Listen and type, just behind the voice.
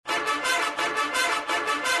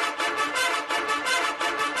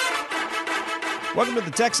Welcome to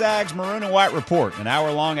the Texags Maroon and White Report, an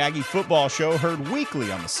hour-long Aggie football show heard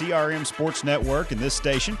weekly on the CRM Sports Network and this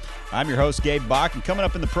station. I'm your host, Gabe Bach, and coming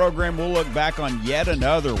up in the program, we'll look back on yet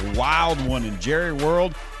another wild one in Jerry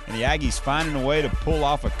World, and the Aggies finding a way to pull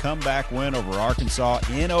off a comeback win over Arkansas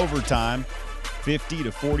in overtime,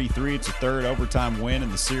 50-43. It's a third overtime win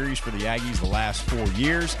in the series for the Aggies the last 4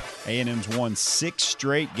 years. A&M's won 6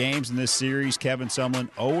 straight games in this series. Kevin Sumlin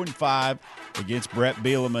 0-5 against Brett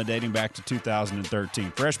Bielema dating back to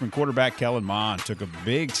 2013. Freshman quarterback Kellen Mond took a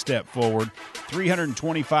big step forward,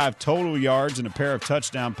 325 total yards and a pair of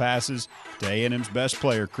touchdown passes to A&M's best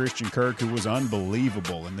player, Christian Kirk, who was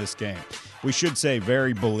unbelievable in this game. We should say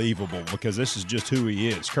very believable because this is just who he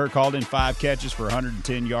is. Kirk hauled in 5 catches for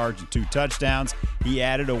 110 yards and 2 touchdowns. He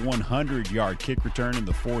added a 100-yard kick return in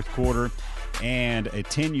the fourth quarter and a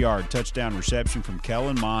 10-yard touchdown reception from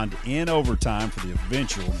Kellen Mond in overtime for the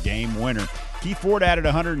eventual game winner. Keith Ford added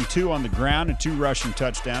 102 on the ground and 2 rushing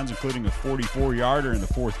touchdowns, including a 44-yarder in the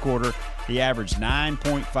fourth quarter. He averaged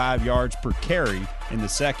 9.5 yards per carry in the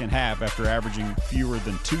second half after averaging fewer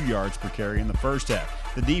than 2 yards per carry in the first half.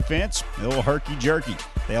 The defense, a little herky-jerky.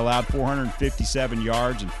 They allowed 457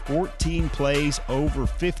 yards and 14 plays over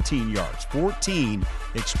 15 yards. 14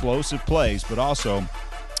 explosive plays, but also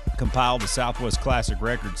compiled the Southwest Classic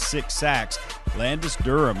record, 6 sacks. Landis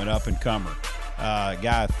Durham, an up-and-comer.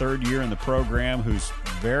 Guy, third year in the program, who's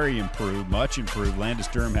very improved, much improved. Landis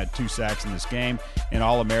Durham had 2 sacks in this game. And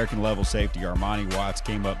All-American level safety Armani Watts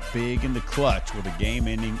came up big in the clutch with a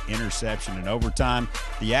game-ending interception in overtime.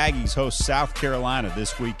 The Aggies host South Carolina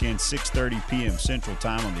this weekend, 6:30 p.m. Central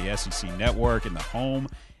Time on the SEC Network in the home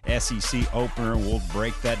SEC opener. We'll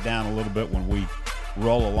break that down a little bit when we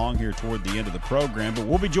roll along here toward the end of the program. But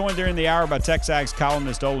we'll be joined during the hour by Texags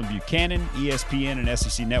columnist Olin Buchanan, ESPN and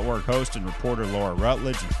SEC Network host and reporter Laura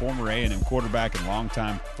Rutledge, and former A&M quarterback and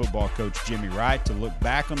longtime football coach Jimmy Wright to look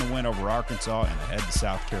back on the win over Arkansas and ahead to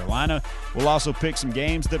South Carolina. We'll also pick some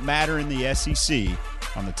games that matter in the SEC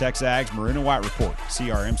on the Texags Maroon and White Report,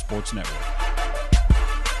 CRM Sports Network.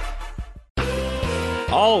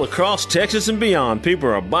 All across Texas and beyond, people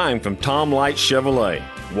are buying from Tom Light Chevrolet.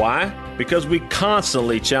 Why? Because we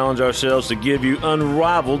constantly challenge ourselves to give you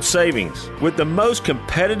unrivaled savings. With the most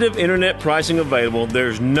competitive internet pricing available,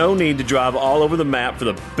 there's no need to drive all over the map for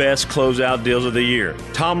the best closeout deals of the year.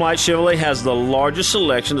 Tom Light Chevrolet has the largest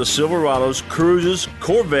selection of Silverados, Cruzes,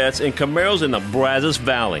 Corvettes, and Camaros in the Brazos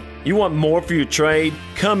Valley. You want more for your trade?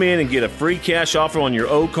 Come in and get a free cash offer on your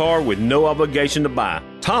old car with no obligation to buy.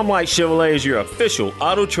 Tom Light Chevrolet is your official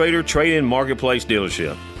Auto Trader trade-in marketplace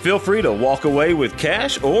dealership. Feel free to walk away with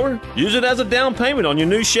cash or use it as a down payment on your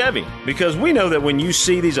new Chevy, because we know that when you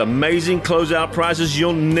see these amazing closeout prices,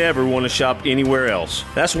 you'll never want to shop anywhere else.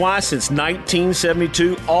 That's why since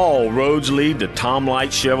 1972, all roads lead to Tom Light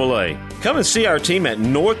Chevrolet. Come and see our team at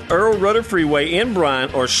North Earl Rudder Freeway in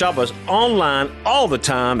Bryan or shop us online all the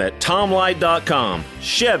time at tomlight.com.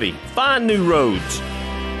 Chevy, find new roads.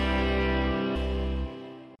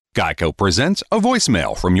 Geico presents a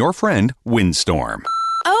voicemail from your friend, Windstorm.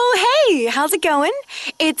 Oh, hey, how's it going?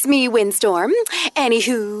 It's me, Windstorm.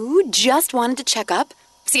 Anywho, just wanted to check up,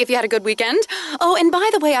 see if you had a good weekend. Oh, and by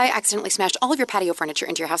the way, I accidentally smashed all of your patio furniture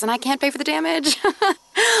into your house, and I can't pay for the damage.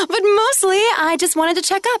 But mostly, I just wanted to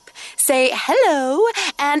check up, say hello,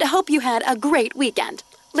 and hope you had a great weekend.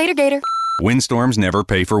 Later, Gator. Windstorms never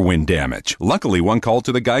pay for wind damage. Luckily, one call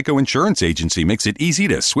to the Geico Insurance Agency makes it easy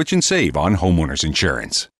to switch and save on homeowners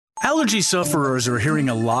insurance. Allergy sufferers are hearing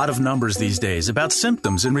a lot of numbers these days about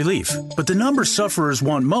symptoms and relief. But the number sufferers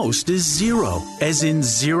want most is 0, as in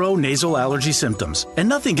 0 nasal allergy symptoms. And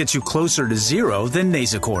nothing gets you closer to 0 than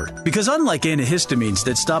Nasacort. Because unlike antihistamines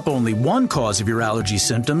that stop only one cause of your allergy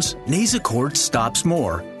symptoms, Nasacort stops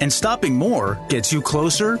more. And stopping more gets you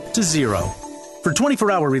closer to 0. For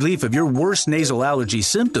 24-hour relief of your worst nasal allergy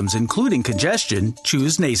symptoms, including congestion,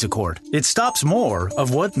 choose Nasacort. It stops more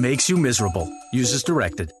of what makes you miserable. Use as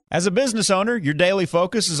directed. As a business owner, your daily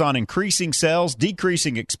focus is on increasing sales,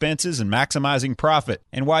 decreasing expenses, and maximizing profit.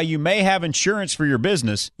 And while you may have insurance for your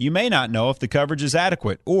business, you may not know if the coverage is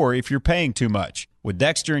adequate or if you're paying too much. With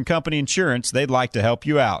Dexter & Company Insurance, they'd like to help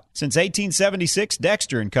you out. Since 1876,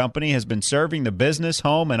 Dexter & Company has been serving the business,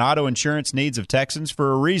 home, and auto insurance needs of Texans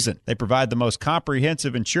for a reason. They provide the most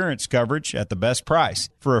comprehensive insurance coverage at the best price.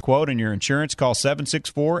 For a quote on your insurance, call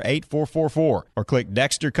 764-8444 or click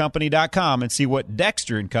DexterCompany.com and see what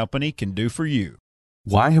Dexter & Company can do for you.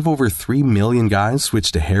 Why have over 3 million guys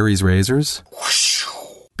switched to Harry's razors?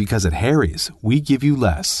 Because at Harry's, we give you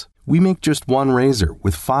less. We make just one razor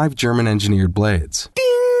with 5 German-engineered blades.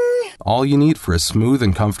 Ding! All you need for a smooth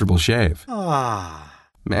and comfortable shave.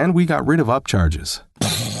 And we got rid of upcharges.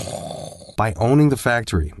 By owning the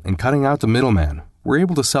factory and cutting out the middleman, we're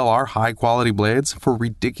able to sell our high-quality blades for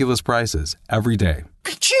ridiculous prices every day.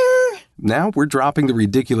 Ka-ching! Now we're dropping the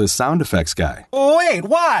ridiculous sound effects guy. Wait,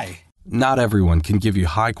 why? Not everyone can give you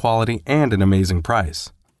high quality and an amazing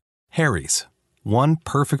price. Harry's. One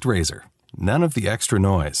perfect razor. None of the extra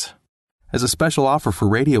noise. As a special offer for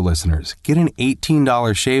radio listeners, get an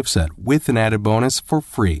 $18 shave set with an added bonus for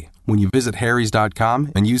free when you visit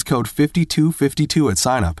harrys.com and use code 5252 at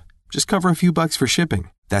sign-up. Just cover a few bucks for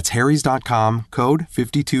shipping. That's harrys.com, code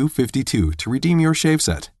 5252 to redeem your shave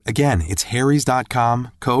set. Again, it's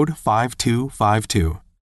harrys.com, code 5252.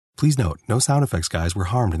 Please note, no sound effects guys were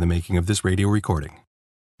harmed in the making of this radio recording.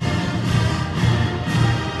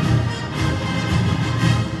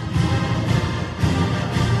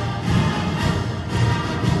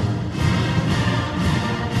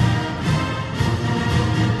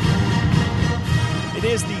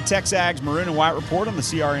 It is the Texags Maroon and White Report on the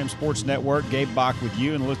CRM Sports Network. Gabe Bach with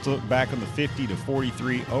you, and let's look back on the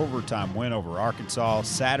 50-43 overtime win over Arkansas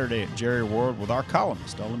Saturday at Jerry World with our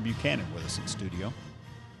columnist, Olin Buchanan, with us in studio.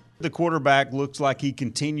 The quarterback looks like he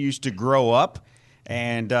continues to grow up,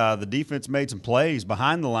 and the defense made some plays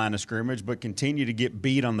behind the line of scrimmage but continue to get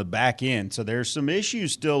beat on the back end. So there's some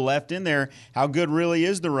issues still left in there. How good really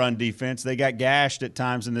is the run defense? They got gashed at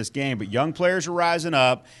times in this game, but young players are rising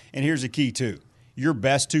up, and here's the key, too. Your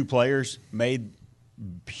best two players made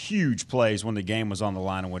huge plays when the game was on the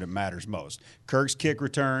line and when it matters most. Kirk's kick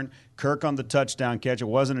return, Kirk on the touchdown catch. It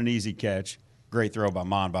wasn't an easy catch. Great throw by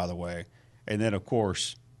Mon, by the way. And then, of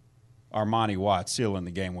course, Armani Watts sealing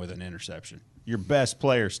the game with an interception. Your best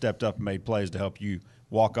player stepped up and made plays to help you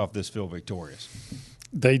walk off this field victorious.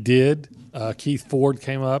 They did. Keith Ford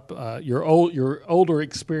came up. Your older,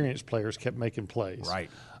 experienced players kept making plays.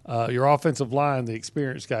 Right. Your offensive line, the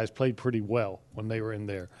experienced guys, played pretty well when they were in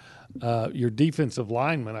there. Your defensive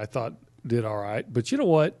linemen, I thought, did all right. But you know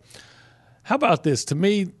what? How about this? To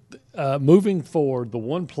me, moving forward, the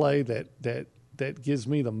one play that gives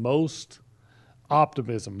me the most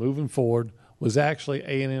optimism moving forward was actually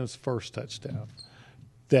A&M's first touchdown.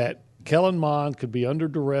 That Kellen Mond could be under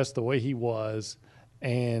duress the way he was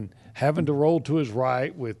and having to roll to his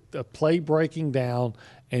right with a play breaking down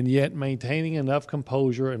and yet maintaining enough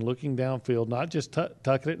composure and looking downfield, not just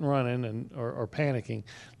tucking it and running or panicking,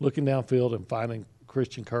 looking downfield and finding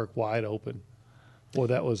Christian Kirk wide open. Boy,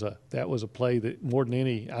 that was a play that more than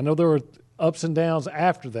any. I know there were ups and downs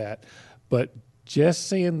after that, but just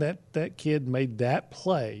seeing that kid made that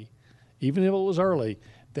play, even if it was early,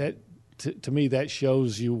 that to me that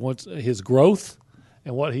shows you his growth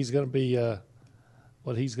and what he's going to be.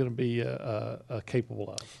 Capable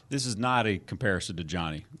of. This is not a comparison to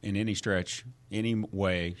Johnny in any stretch, any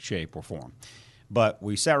way, shape, or form. But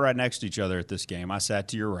we sat right next to each other at this game. I sat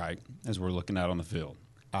to your right as we're looking out on the field.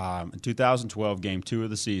 In 2012, Game 2 of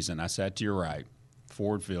the season, I sat to your right,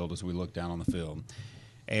 Ford Field, as we looked down on the field.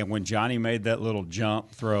 And when Johnny made that little jump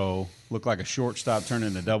throw, looked like a shortstop turned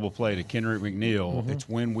into a double play to Kendrick McNeil, It's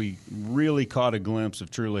when we really caught a glimpse of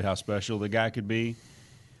truly how special the guy could be.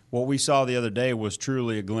 What we saw the other day was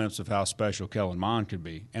truly a glimpse of how special Kellen Mond could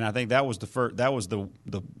be, and I think that was the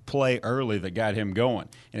play early that got him going.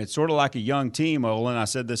 And it's sort of like a young team, Olin. I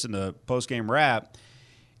said this in the post-game wrap.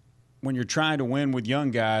 When you're trying to win with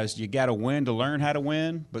young guys, you got to win to learn how to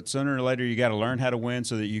win, but sooner or later you got to learn how to win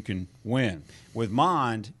so that you can win. With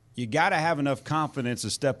Mond, you got to have enough confidence to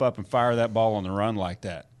step up and fire that ball on the run like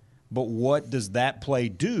that. But what does that play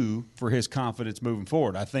do for his confidence moving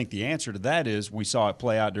forward? I think the answer to that is we saw it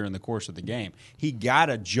play out during the course of the game. He got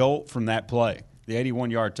a jolt from that play, the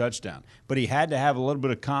 81-yard touchdown. But he had to have a little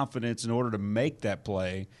bit of confidence in order to make that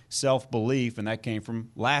play, self-belief, and that came from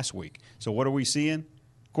last week. So what are we seeing?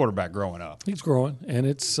 Quarterback growing up. He's growing, and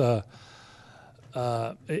it's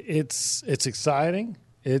exciting.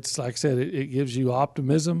 It's like I said, it gives you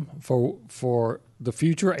optimism for the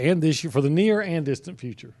future and this year, for the near and distant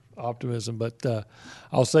future. Optimism, but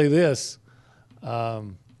I'll say this: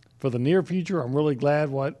 for the near future, I'm really glad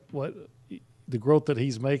what the growth that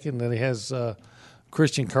he's making. That he has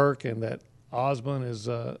Christian Kirk, and that Osborne is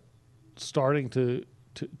starting to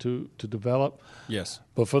develop. Yes.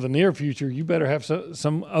 But for the near future, you better have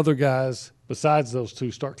some other guys besides those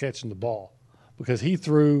two start catching the ball, because he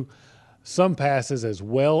threw some passes as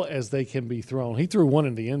well as they can be thrown. He threw one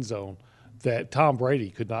in the end zone that Tom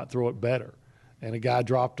Brady could not throw it better. And a guy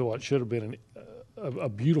dropped to what should have been a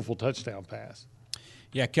beautiful touchdown pass.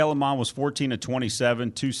 Yeah, Kellen Mond was 14 of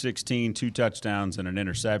 27, 216, 2 touchdowns, and an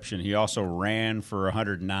interception. He also ran for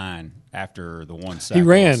 109 after the one sack. He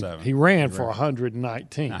ran for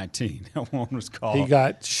 119. 19. That one was called. He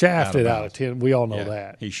got shafted out of 10. We all know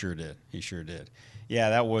that. He sure did.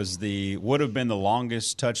 Yeah, that was would have been the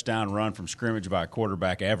longest touchdown run from scrimmage by a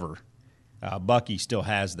quarterback ever. Bucky still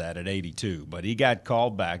has that at 82, but he got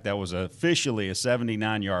called back. That was officially a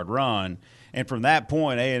 79-yard run, and from that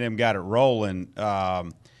point, A&M got it rolling.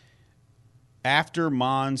 After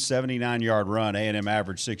Mond's 79-yard run, A&M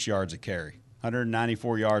averaged 6 yards a carry,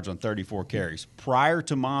 194 yards on 34 carries. Prior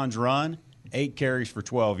to Mond's run, 8 carries for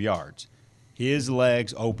 12 yards. His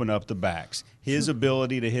legs open up the backs. His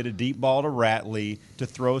ability to hit a deep ball to Ratley, to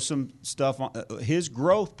throw some stuff on his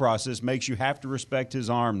growth process makes you have to respect his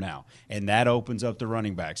arm now, and that opens up the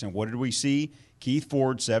running backs. And what did we see? Keith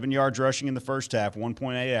Ford, 7 yards rushing in the first half,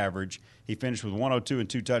 1.8 average. He finished with 102 and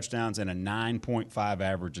 2 touchdowns and a 9.5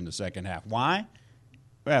 average in the second half. Why?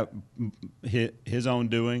 Well, his own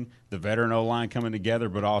doing, the veteran O-line coming together,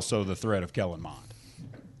 but also the threat of Kellen Mond.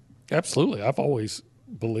 Absolutely. I've always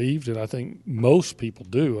believed, and I think most people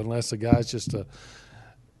do, unless the guy's just a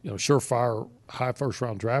surefire high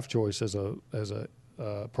first-round draft choice as a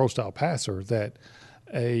pro-style passer, that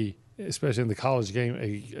especially in the college game,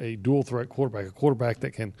 a dual-threat quarterback, a quarterback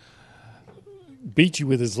that can beat you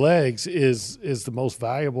with his legs is the most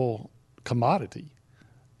valuable commodity.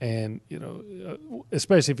 And,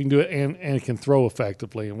 especially if you can do it and can throw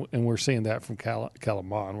effectively. And we're seeing that from Kellen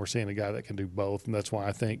Mond. We're seeing a guy that can do both. And that's why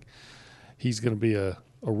I think he's going to be a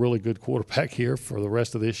really good quarterback here for the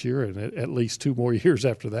rest of this year and at least 2 more years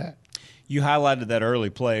after that. You highlighted that early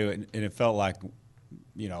play, and it felt like,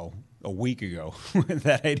 a week ago,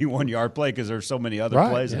 that 81-yard play, because there's so many other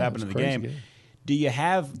plays that happened in the game. Do you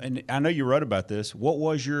have, and I know you wrote about this,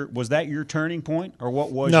 was that your turning point, or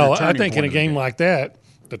what was your turning point? No, I think in a game like that,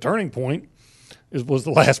 the turning point was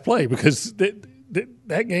the last play, because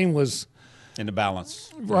that game was in the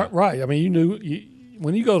balance. Right. I mean, you knew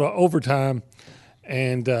when you go to overtime,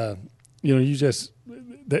 and you just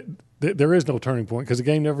there is no turning point because the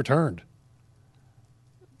game never turned.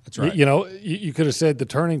 That's right. You could have said the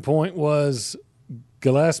turning point was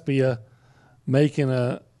Gillespie making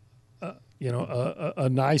a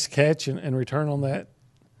nice catch and return on that.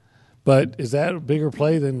 But is that a bigger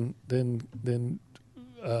play than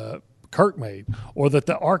Kirk made, or that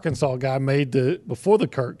the Arkansas guy made before the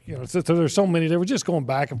Kirk? So there's so many. They were just going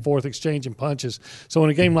back and forth, exchanging punches. So in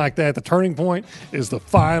a game like that, the turning point is the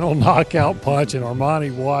final knockout punch, and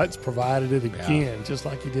Armani Watts provided it again, just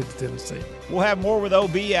like he did to Tennessee. We'll have more with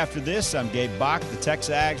OB after this. I'm Gabe Bach, the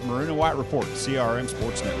Texags Maroon and White Report, CRM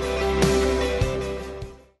Sports Network.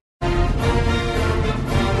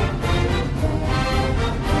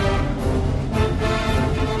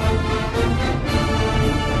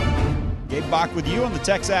 Bach with you on the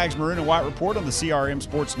Texags Maroon and White Report on the CRM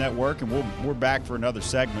Sports Network, and we're back for another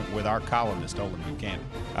segment with our columnist, Olin Buchanan.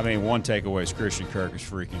 I mean, one takeaway is Christian Kirk is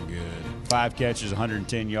freaking good. 5 catches,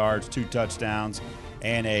 110 yards, 2 touchdowns,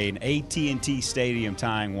 and an AT&T Stadium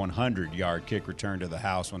tying 100-yard kick return to the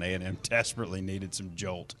house when A&M desperately needed some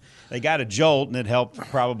jolt. They got a jolt, and it helped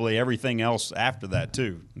probably everything else after that,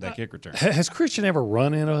 too, that kick return. Has Christian ever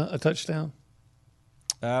run in a touchdown?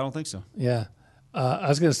 I don't think so. Yeah. I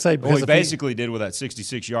was going to say, because he basically did with that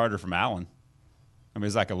 66-yarder from Allen. I mean,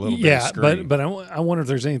 it's like a little bit of screen. Yeah, but I wonder if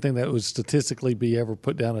there's anything that would statistically be ever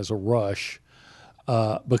put down as a rush,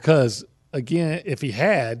 because again, if he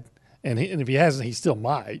had, and if he hasn't, he still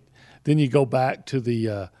might. Then you go back to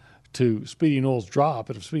the to Speedy Noel's drop,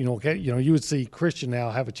 and if Speedy Noel can't, you would see Christian now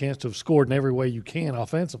have a chance to have scored in every way you can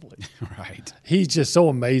offensively. Right. He's just so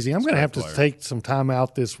amazing. I'm going to have to take some time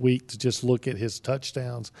out this week to just look at his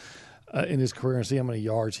touchdowns in his career and see how many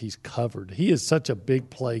yards he's covered. He is such a big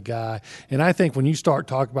play guy. And I think when you start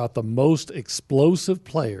talking about the most explosive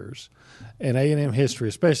players in A&M history,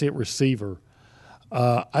 especially at receiver,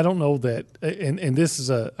 I don't know that – and this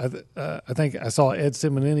is I think I saw Ed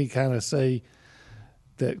Simonini kind of say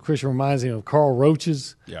that Christian reminds him of Carl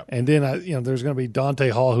Roaches. Yep. And then, there's going to be Dante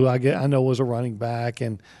Hall, who I know was a running back,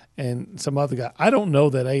 and some other guy. I don't know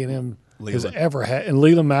that A&M has ever had – and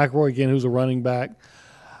Leland McElroy, again, who's a running back –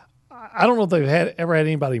 I don't know if they've ever had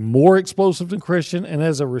anybody more explosive than Christian, and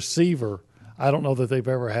as a receiver, I don't know that they've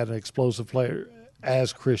ever had an explosive player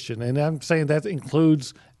as Christian. And I'm saying that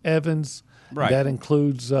includes Evans. Right. That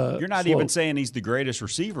includes You're not Sloat. even saying he's the greatest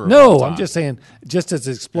receiver No, of all time. I'm just saying just as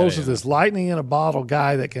explosive as lightning in a bottle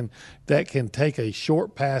guy that can take a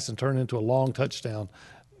short pass and turn it into a long touchdown.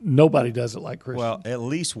 Nobody does it like Christian. Well, at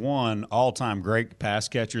least one all-time great pass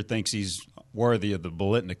catcher thinks he's worthy of the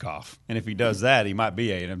Biletnikoff. And if he does that, he might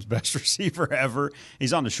be A&M's best receiver ever.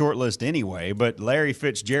 He's on the short list anyway, but Larry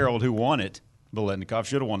Fitzgerald, who won it, Biletnikoff,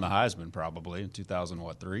 should have won the Heisman probably in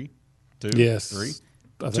 2003? 2? Yes. 3?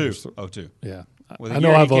 I think 2. It was 2. Yeah. Well, I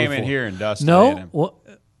know I voted came in for here and dusted No, A&M. well,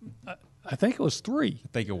 I think it was 3. I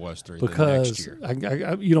think it was 3 because the next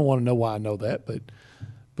year. you don't want to know why I know that,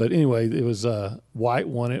 but anyway, it was White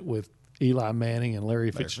won it with Eli Manning and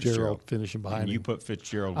Larry Fitzgerald finishing behind him. You put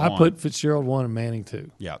Fitzgerald I one. put Fitzgerald 1 and Manning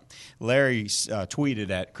 2. Yeah. Larry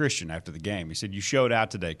tweeted at Christian after the game. He said, "You showed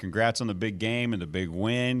out today. Congrats on the big game and the big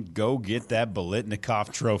win. Go get that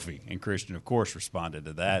Biletnikoff trophy." And Christian, of course, responded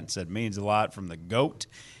to that and said, "Means a lot from the GOAT."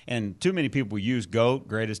 And too many people use GOAT,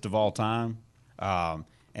 greatest of all time.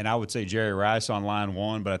 And I would say Jerry Rice on line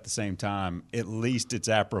 1, but at the same time, at least it's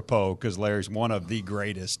apropos because Larry's one of the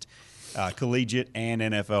greatest collegiate and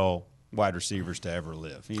NFL wide receivers to ever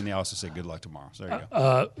live. And he also said good luck tomorrow. So there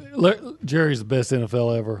you go. Jerry's the best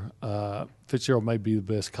NFL ever. Fitzgerald may be the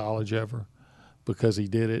best college ever because he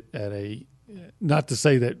did it at not to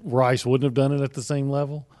say that Rice wouldn't have done it at the same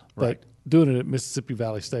level, but doing it at Mississippi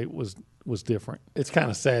Valley State was different. It's kind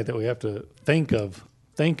of sad that we have to think of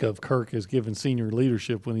Kirk as giving senior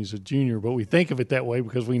leadership when he's a junior, but we think of it that way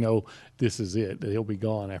because we know this is it, that he'll be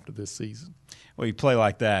gone after this season. Well, you play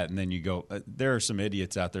like that, and then you go there are some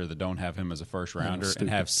idiots out there that don't have him as a first-rounder and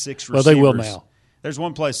have 6 receivers. Well, they will now. There's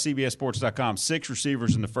one place, CBSSports.com, 6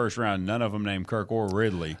 receivers in the first round, none of them named Kirk or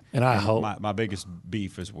Ridley. And I hope. My biggest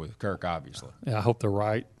beef is with Kirk, obviously. And I hope they're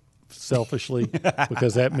right, selfishly,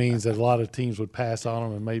 because that means that a lot of teams would pass on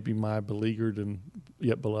him, and maybe my beleaguered and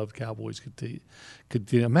yet beloved Cowboys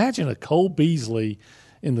could imagine a Cole Beasley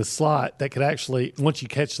in the slot that could actually, once you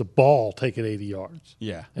catch the ball, take it 80 yards.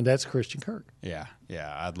 Yeah. And that's Christian Kirk. Yeah,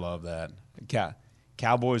 I'd love that.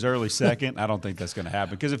 Cowboys early second, I don't think that's going to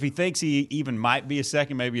happen because if he thinks he even might be a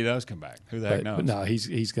second, maybe he does come back. Who the heck knows? But no,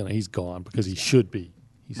 he's gone because he should be.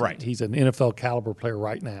 He's an NFL caliber player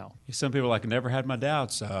right now. Some people are like, never had my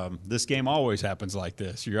doubts. This game always happens like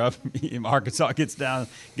this. You're up, Arkansas gets up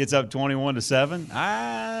 21-7.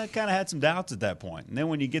 I kind of had some doubts at that point. And then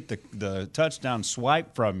when you get the touchdown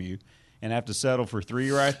swipe from you and have to settle for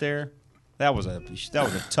 3 right there, that was a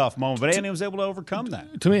tough moment. But Andy was able to overcome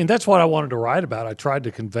that. To me, and that's what I wanted to write about. I tried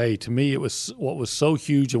to convey. To me, it was what was so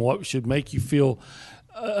huge and what should make you feel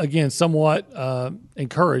again, somewhat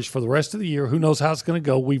encouraged for the rest of the year. Who knows how it's going to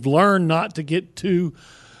go? We've learned not to get too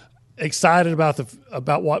excited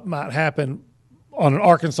about what might happen on an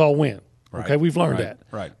Arkansas win. Right. Okay, we've learned that.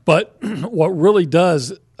 Right. But what really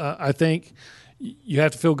does, I think, you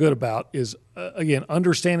have to feel good about is again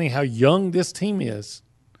understanding how young this team is.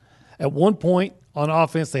 At one point on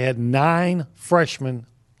offense, they had 9 freshmen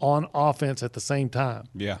on offense at the same time.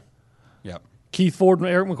 Yeah. Yep. Keith Ford and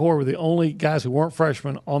Eric McCoy were the only guys who weren't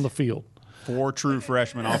freshmen on the field. 4 true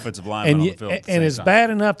freshman offensive linemen on the field. And it's bad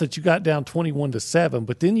enough that you got down 21-7,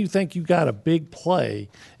 but then you think you got a big play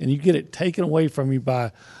and you get it taken away from you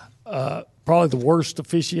by probably the worst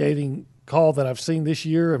officiating call that I've seen this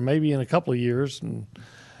year and maybe in a couple of years.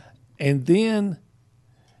 And then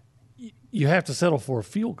you have to settle for a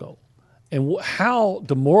field goal. And how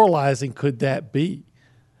demoralizing could that be?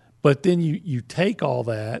 But then you take all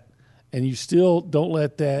that and you still don't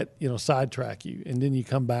let that, sidetrack you. And then you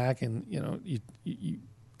come back and, you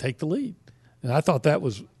take the lead. And I thought that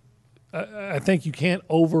was I think you can't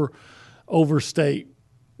overstate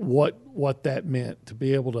what that meant to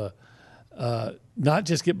be able to not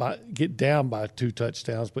just get down by 2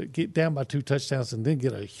 touchdowns, but get down by 2 touchdowns and then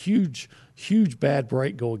get a huge bad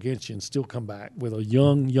break go against you and still come back with a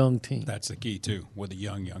young team. That's the key, too, with a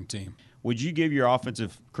young team. Would you give your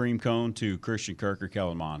offensive cream cone to Christian Kirk or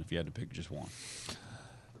Kellen Mond if you had to pick just one?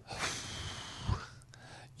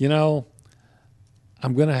 I'd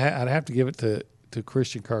have to give it to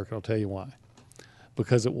Christian Kirk, and I'll tell you why.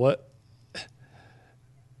 Because the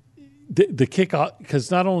kickoff,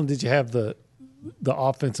 because not only did you have the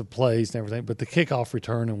offensive plays and everything, but the kickoff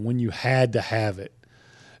return and when you had to have it,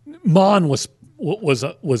 Mond was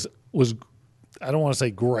I don't want to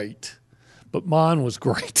say great, but Mond was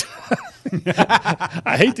great.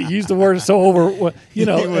 I hate to use the word so over. He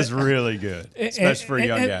was really good, especially for a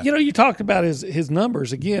young guy. You talked about his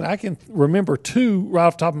numbers again. I can remember 2 right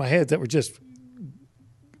off the top of my head that were just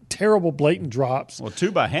terrible, blatant drops. Well,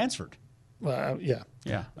 2 by Hansford. Yeah,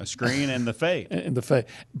 a screen and the fade.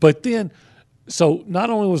 But then, so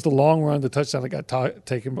not only was the long run the touchdown that got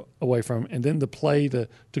taken away from him, and then the play to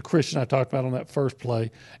Christian I talked about on that first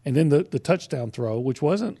play, and then the touchdown throw, which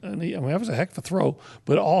wasn't that was a heck of a throw,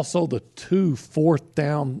 but also the 2 fourth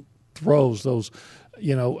down throws, those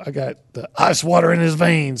I got the ice water in his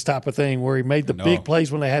veins type of thing where he made the big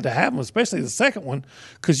plays when they had to have them, especially the second one,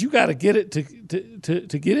 because you got to get it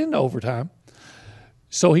to get into overtime.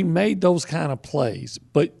 So he made those kind of plays,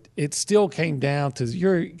 but it still came down to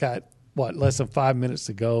less than 5 minutes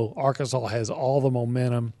to go. Arkansas has all the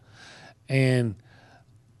momentum, and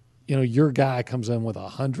your guy comes in with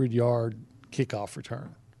 100-yard kickoff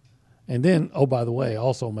return. And then, oh, by the way,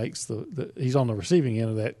 also makes he's on the receiving end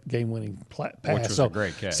of that game-winning pass. Which was a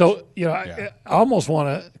great catch. So, I almost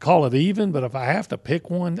want to call it even, but if I have to pick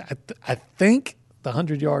one, I think the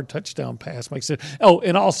 100-yard touchdown pass makes it. Oh,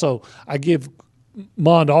 and also I give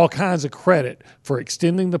Mond all kinds of credit for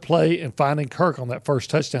extending the play and finding Kirk on that first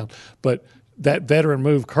touchdown. But that veteran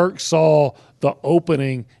move, Kirk saw the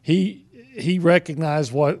opening. He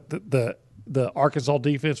recognized what the Arkansas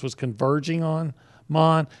defense was converging on.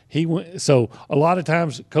 He went. So a lot of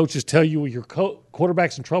times coaches tell you your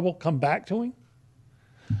quarterback's in trouble, come back to him.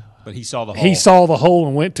 But he saw the hole. He saw the hole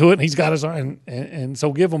and went to it, and he's got his arm. And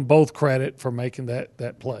so give them both credit for making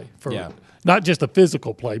that play. Not just the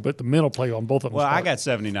physical play, but the mental play on both of them. Well, I got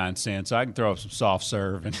 79 cents, so I can throw up some soft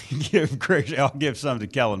serve and I'll give some to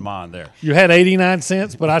Kellen Mond there. You had 89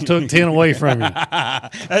 cents, but I took 10 away from you.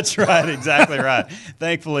 That's right, exactly right.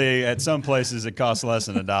 Thankfully, at some places it costs less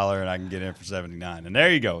than $1, and I can get in for 79. And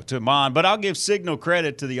there you go, to Mond. But I'll give signal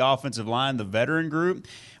credit to the offensive line, the veteran group.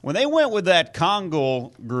 When they went with that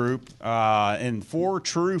Congal group and 4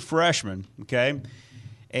 true freshmen, okay,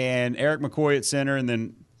 and Eric McCoy at center, and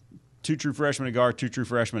then 2 true freshmen at guard, 2 true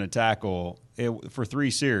freshmen at tackle for 3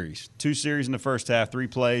 series. 2 series in the first half, 3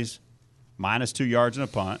 plays, minus 2 yards and a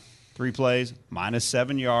punt. 3 plays, minus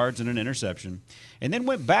 7 yards and an interception. And then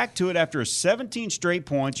went back to it after 17 straight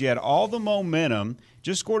points. You had all the momentum,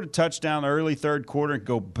 just scored a touchdown early third quarter, and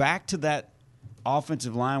go back to that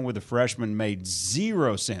offensive line where the freshman made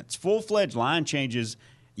 0 sense. Full-fledged line changes,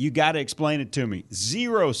 you got to explain it to me.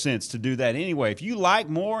 0 sense to do that anyway. If you like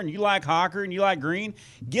Moore and you like Hawker and you like Green,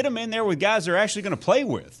 get them in there with guys they're actually going to play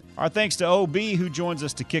with. Our thanks to OB, who joins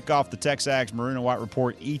us to kick off the Texags Maroon and White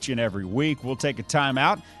Report each and every week. We'll take a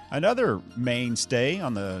timeout. Another mainstay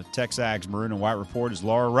on the Texags Maroon and White Report is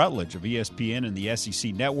Laura Rutledge of ESPN and the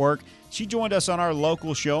SEC Network. She joined us on our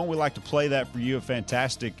local show, and we like to play that for you, a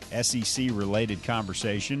fantastic SEC-related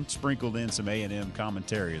conversation, sprinkled in some A&M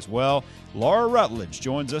commentary as well. Laura Rutledge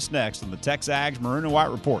joins us next on the Texags Maroon and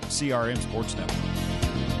White Report, CRM Sports Network.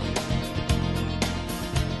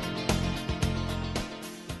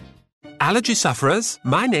 Allergy sufferers,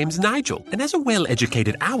 my name's Nigel, and as a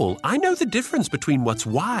well-educated owl, I know the difference between what's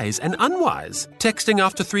wise and unwise. Texting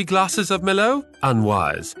after 3 glasses of Merlot?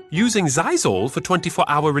 Unwise. Using Zysol for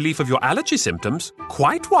 24-hour relief of your allergy symptoms?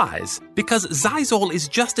 Quite wise. Because Zysol is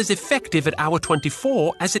just as effective at hour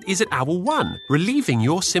 24 as it is at hour 1, relieving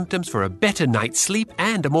your symptoms for a better night's sleep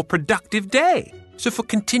and a more productive day. So for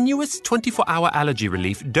continuous 24-hour allergy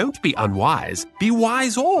relief, don't be unwise. Be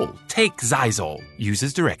wise all. Take Zysol. Use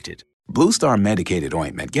as directed. Blue Star Medicated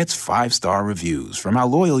Ointment gets 5-star reviews from our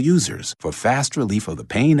loyal users for fast relief of the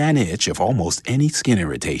pain and itch of almost any skin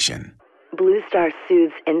irritation. Blue Star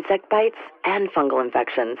soothes insect bites and fungal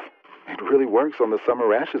infections. It really works on the summer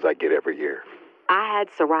rashes I get every year. I had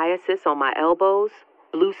psoriasis on my elbows.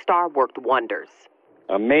 Blue Star worked wonders.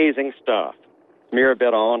 Amazing stuff. Smear a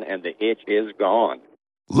bit on and the itch is gone.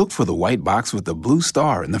 Look for the white box with the Blue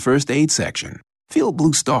Star in the first aid section. Feel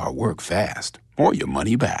Blue Star work fast, or your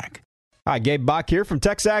money back. Hi, Gabe Bach here from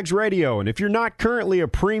Texags Radio, and if you're not currently a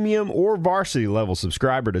premium or varsity level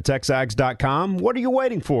subscriber to Texags.com, what are you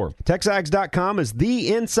waiting for? Texags.com is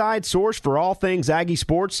the inside source for all things Aggie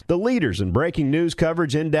sports, the leaders in breaking news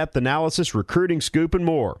coverage, in-depth analysis, recruiting scoop, and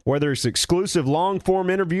more. Whether it's exclusive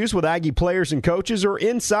long-form interviews with Aggie players and coaches or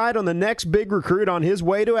insight on the next big recruit on his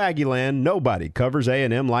way to Aggieland, nobody covers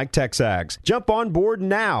A&M like Texags. Jump on board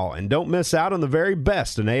now and don't miss out on the very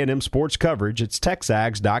best in A&M sports coverage. It's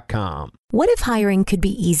Texags.com. What if hiring could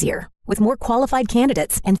be easier? With more qualified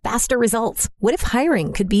candidates and faster results? What if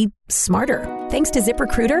hiring could be smarter? Thanks to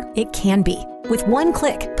ZipRecruiter, it can be. With one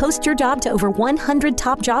click, post your job to over 100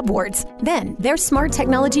 top job boards. Then, their smart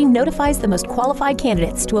technology notifies the most qualified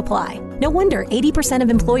candidates to apply. No wonder 80% of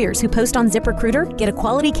employers who post on ZipRecruiter get a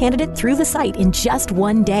quality candidate through the site in just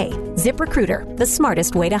one day. ZipRecruiter, the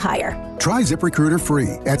smartest way to hire. Try ZipRecruiter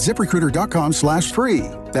free at ZipRecruiter.com/free.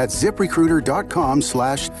 That's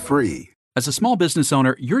ZipRecruiter.com/free. As a small business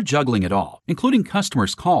owner, you're juggling it all, including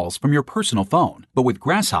customers' calls from your personal phone. But with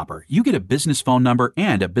Grasshopper, you get a business phone number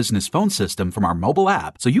and a business phone system from our mobile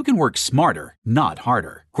app, so you can work smarter, not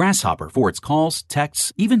harder. Grasshopper forwards calls,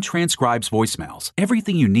 texts, even transcribes voicemails.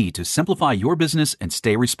 Everything you need to simplify your business and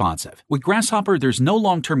stay responsive. With Grasshopper, there's no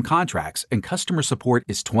long-term contracts, and customer support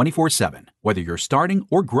is 24/7. Whether you're starting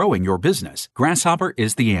or growing your business, Grasshopper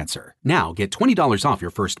is the answer. Now get $20 off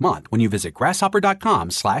your first month when you visit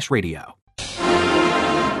grasshopper.com/radio.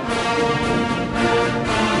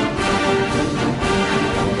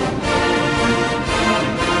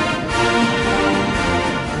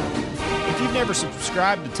 Never never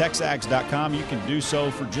subscribed to TexAgs.com, you can do so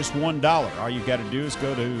for just $1. All you got to do is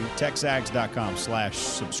go to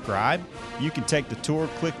TexAgs.com/subscribe. You can take the tour,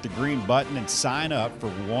 click the green button, and sign up for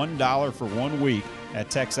 $1 for 1 week at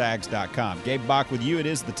TexAgs.com. Gabe Bach with you. It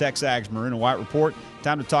is the TexAgs Maroon and White Report.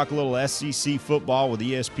 Time to talk a little SEC football with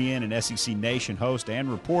ESPN and SEC Nation host and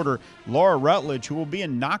reporter Laura Rutledge, who will be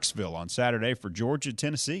in Knoxville on Saturday for Georgia,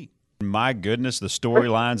 Tennessee. My goodness, the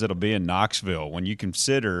storylines that'll be in Knoxville when you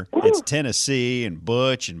consider it's Tennessee and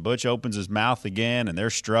Butch opens his mouth again and they're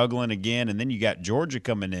struggling again, and then you got Georgia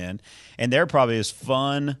coming in, and they're probably as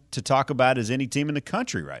fun to talk about as any team in the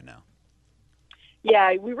country right now.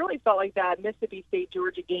 Yeah, we really felt like that Mississippi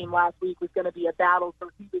State-Georgia game last week was going to be a battle for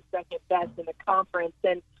who was second best in the conference.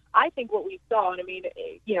 And I think what we saw, and I mean,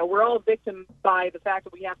 you know, we're all victims by the fact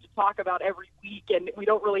that we have to talk about every week, and we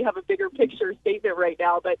don't really have a bigger picture statement right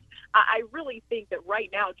now. But I really think that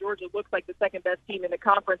right now Georgia looks like the second best team in the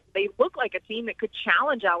conference. They look like a team that could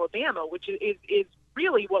challenge Alabama, which is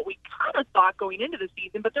really what we kind of thought going into the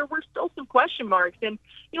season. But there were still some question marks. And,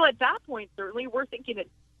 you know, at that point, certainly we're thinking that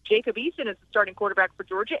Jacob Eason is the starting quarterback for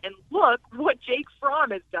Georgia, and look what Jake Fromm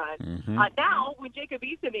has done. Mm-hmm. Now, when Jacob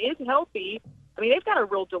Eason is healthy, I mean, they've got a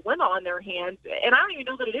real dilemma on their hands, and I don't even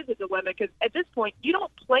know that it is a dilemma because at this point, you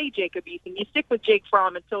don't play Jacob Eason. You stick with Jake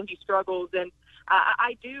Fromm until he struggles, and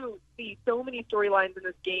I do see so many storylines in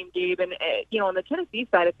this game, Gabe, and, you know, on the Tennessee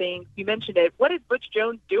side of things, you mentioned it. What is Butch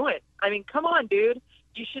Jones doing? I mean, come on, dude.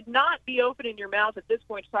 You should not be opening your mouth at this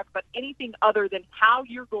point to talk about anything other than how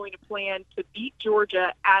you're going to plan to beat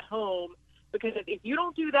Georgia at home, because if you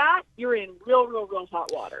don't do that, you're in real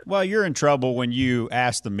hot water. Well, you're in trouble when you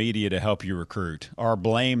ask the media to help you recruit or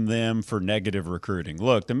blame them for negative recruiting.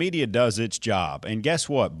 Look, the media does its job. And guess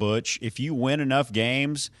what, Butch? If you win enough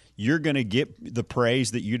games, you're going to get the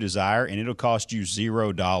praise that you desire, and it'll cost you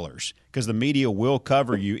 $0 because the media will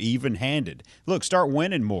cover you even-handed. Look, start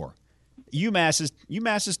winning more.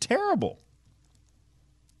 UMass is terrible.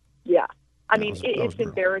 Yeah, I mean it's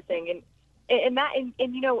embarrassing, and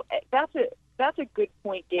you know that's a good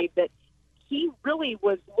point, Gabe. That he really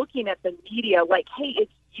was looking at the media like, hey,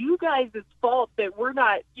 it's you guys' fault that we're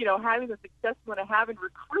not, you know, having the success we want to have in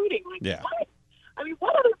recruiting. Like, yeah. What? I mean,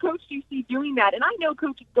 what other coach do you see doing that? And I know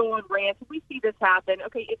coaches go on rants, and we see this happen.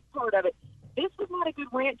 Okay, it's part of it. This was not a good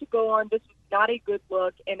rant to go on. This was not a good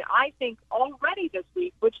look. And I think already this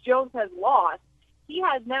week, Butch Jones has lost. He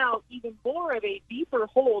has now even more of a deeper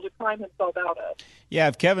hole to climb himself out of. Yeah,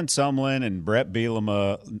 if Kevin Sumlin and Brett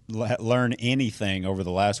Bielema learn anything over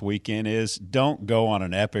the last weekend is don't go on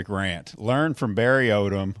an epic rant. Learn from Barry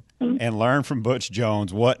Odom and learn from Butch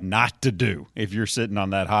Jones what not to do if you're sitting on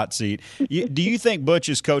that hot seat. Do you think Butch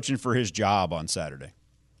is coaching for his job on Saturday?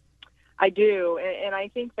 I do, and I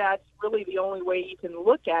think that's really the only way you can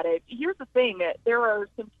look at it. Here's the thing, that there are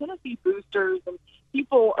some Tennessee boosters and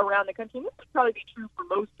people around the country, and this would probably be true for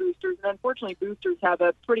most boosters, and unfortunately boosters have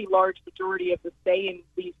a pretty large majority of the say in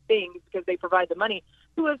these things because they provide the money,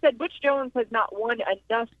 who have said Butch Jones has not won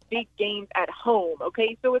enough big games at home,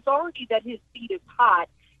 okay? So it's already that his seat is hot.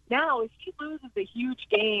 Now, if he loses a huge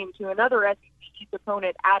game to another SEC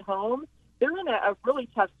opponent at home, they're in a really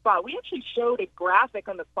tough spot. We actually showed a graphic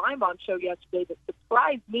on the Feinbaum show yesterday that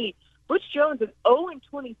surprised me. Butch Jones is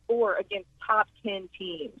 0-24 against top 10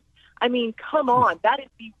 teams. I mean, come on. That is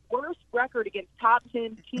the worst record against top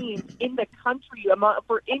 10 teams in the country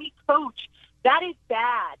for any coach. That is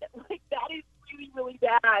bad. Like, that is really, really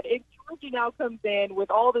bad. And Georgia now comes in with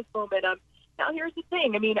all this momentum. Now, here's the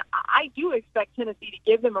thing. I mean, I do expect Tennessee to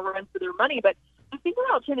give them a run for their money, but the thing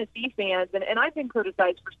about Tennessee fans, and I've been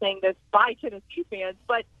criticized for saying this by Tennessee fans,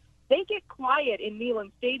 but they get quiet in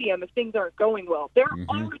Neyland Stadium if things aren't going well. They're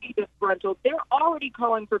already disgruntled. They're already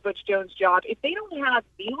calling for Butch Jones' job. If they don't have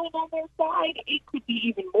Neyland on their side, it could be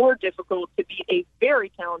even more difficult to beat a very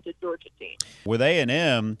talented Georgia team. With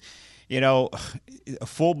A&M, you know, a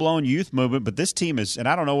full-blown youth movement, but this team is, and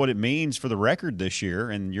I don't know what it means for the record this year,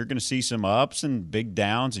 and you're going to see some ups and big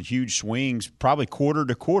downs and huge swings probably quarter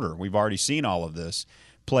to quarter. We've already seen all of this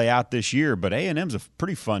play out this year, but A&M's a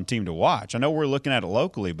pretty fun team to watch. I know we're looking at it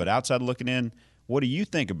locally, but outside looking in, what do you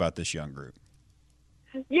think about this young group?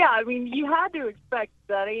 Yeah, I mean, you had to expect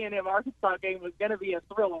that A&M Arkansas game was going to be a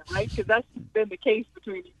thriller, right? Because that's been the case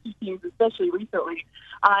between these two teams, especially recently.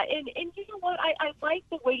 And you know what? I like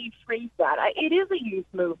the way you phrased that. It is a youth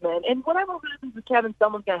movement, and whatever happens with Kevin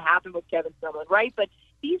Sumlin's going to happen with Kevin Sumlin, right? But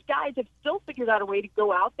these guys have still figured out a way to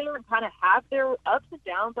go out there and kind of have their ups and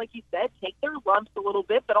downs, like you said, take their lumps a little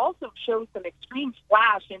bit, but also show some extreme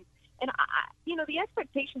flash. And you know, the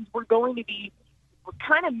expectations were going to be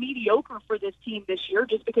kind of mediocre for this team this year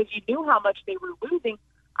just because you knew how much they were losing.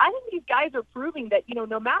 I think these guys are proving that,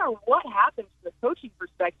 no matter what happens from a coaching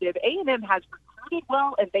perspective, A&M has recruited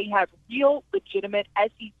well, and they have real, legitimate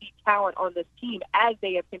SEC talent on this team, as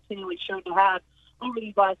they have continually shown to have over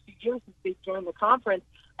these last few years since they've joined the conference.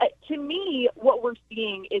 To me, what we're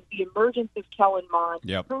seeing is the emergence of Kellen Mond.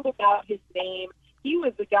 Yep. Heard about his name. He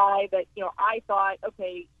was the guy that, I thought,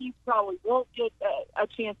 okay, he probably won't get a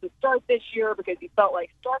chance to start this year because he felt like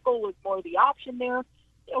Starkel was more the option there.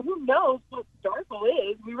 Who knows what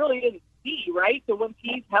Starkel is? We really didn't see, right? So once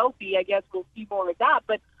he's healthy, I guess we'll see more of that.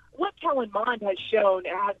 But what Kellen Mond has shown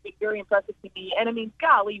has been very impressive to me. And, I mean,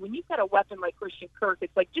 golly, when you've got a weapon like Christian Kirk,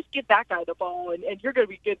 it's like just get that guy the ball and you're going to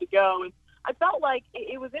be good to go. And I felt like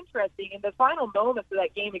it was interesting. In the final moments of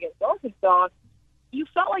that game against Arkansas, you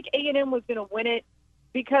felt like A&M was going to win it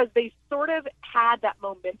because they sort of had that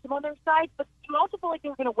momentum on their side, but you also felt like they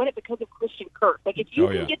were going to win it because of Christian Kirk. Like, if you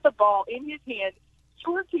can get the ball in his hands,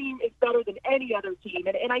 your team is better than any other team.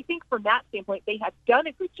 And I think from that standpoint, they have done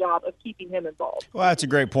a good job of keeping him involved. Well, that's a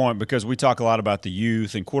great point because we talk a lot about the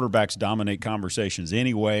youth, and quarterbacks dominate conversations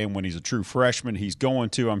anyway. And when he's a true freshman, he's going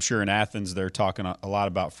to, I'm sure in Athens, they're talking a lot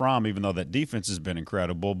about Fromm, even though that defense has been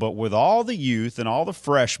incredible. But with all the youth and all the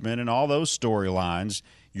freshmen and all those storylines,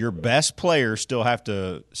 your best players still have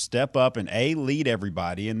to step up and, A, lead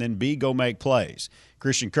everybody, and then, B, go make plays.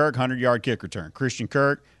 Christian Kirk, 100-yard kick return. Christian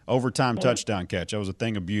Kirk, overtime touchdown catch. That was a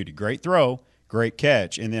thing of beauty. Great throw, great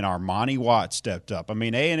catch. And then Armani Watts stepped up. I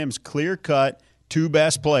mean, A&M's clear-cut two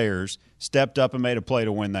best players stepped up and made a play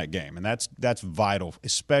to win that game. And that's vital,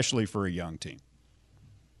 especially for a young team.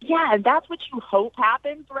 Yeah, and that's what you hope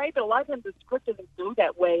happens, right? But a lot of times the script doesn't go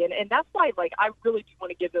that way. And that's why, I really do want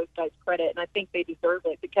to give those guys credit, and I think they deserve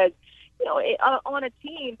it because, on a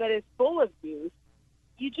team that is full of youth,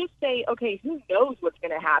 you just say, okay, who knows what's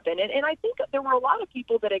going to happen? And I think there were a lot of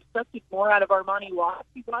people that expected more out of Armani Watts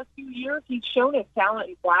these last few years. He's shown his talent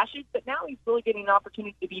in flashes, but now he's really getting an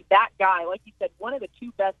opportunity to be that guy. Like you said, one of the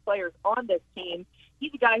two best players on this team.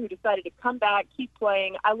 He's a guy who decided to come back, keep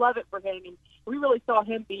playing. I love it for him, and we really saw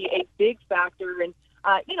him be a big factor. And,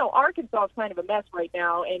 Arkansas is kind of a mess right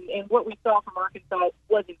now, and what we saw from Arkansas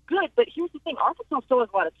wasn't good. But here's the thing, Arkansas still has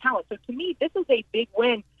a lot of talent. So to me, this is a big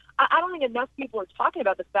win. I don't think enough people are talking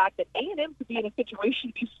about the fact that A&M could be in a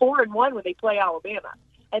situation to be 4-1 when they play Alabama.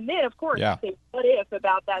 And then, of course, say what if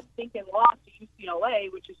about that stinking loss to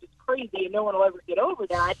UCLA, which is just crazy, and no one will ever get over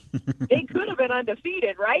that. They could have been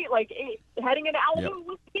undefeated, right? Like, heading into Alabama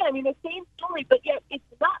once again. I mean, the same story, but yet it's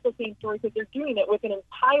not the same story because they're doing it with an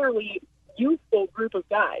entirely youthful group of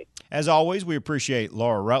guys. As always, we appreciate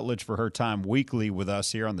Laura Rutledge for her time weekly with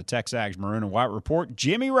us here on the TexAgs Maroon and White Report.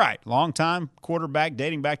 Jimmy Wright, longtime quarterback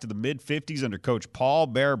dating back to the mid-'50s under Coach Paul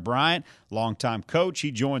Bear Bryant, longtime coach.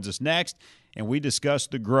 He joins us next, and we discuss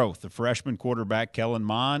the growth of freshman quarterback Kellen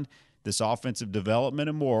Mond, this offensive development,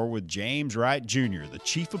 and more with James Wright Jr., the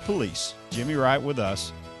Chief of Police. Jimmy Wright with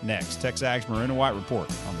us next. TexAgs Maroon and White Report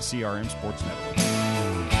on the CRM Sports Network.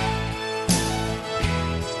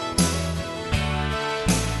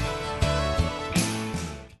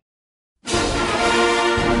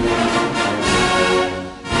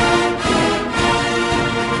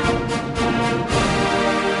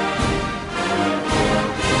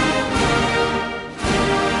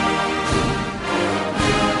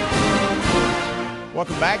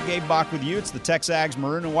 Welcome back. Gabe Bach with you. It's the TexAgs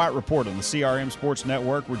Maroon and White Report on the CRM Sports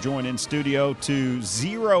Network. We're joined in studio to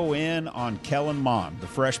zero in on Kellen Mond, the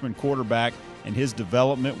freshman quarterback, and his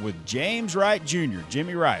development with James Wright Jr.,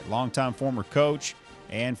 Jimmy Wright, longtime former coach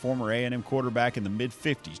and former A&M quarterback in the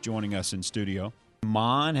mid-'50s, joining us in studio.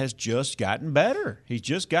 Mond has just gotten better. He's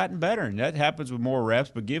just gotten better, and that happens with more reps,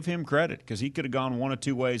 but give him credit because he could have gone one of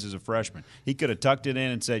two ways as a freshman. He could have tucked it in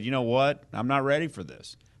and said, you know what, I'm not ready for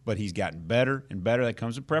this. But he's gotten better and better. That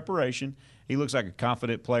comes with preparation. He looks like a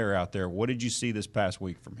confident player out there. What did you see this past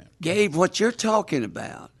week from him? Gabe, what you're talking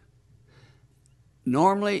about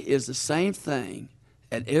normally is the same thing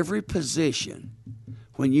at every position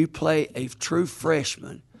when you play a true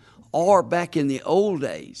freshman, or back in the old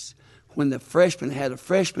days when the freshman had a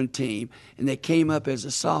freshman team and they came up as a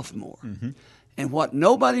sophomore. Mm-hmm. And what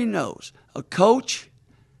nobody knows, a coach,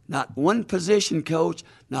 not one position coach,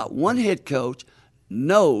 not one head coach,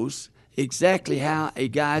 knows exactly how a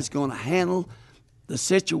guy's going to handle the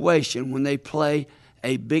situation when they play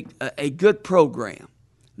a good program.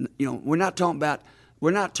 We're not talking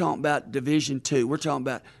about Division II. We're talking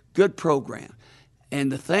about good program. And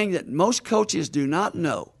the thing that most coaches do not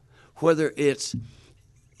know, whether it's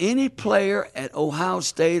any player at Ohio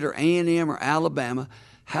State or A&M or Alabama,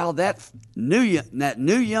 how that new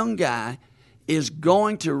young guy is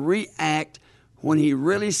going to react when he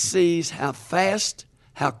really sees how fast,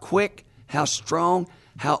 how quick, how strong,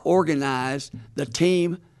 how organized the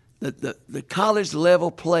team, the college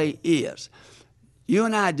level play is. You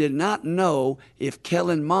and I did not know if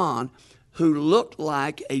Kellen Mond, who looked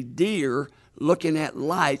like a deer looking at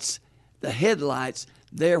lights, the headlights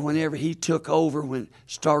there whenever he took over when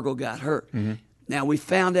Stargell got hurt. Mm-hmm. Now, we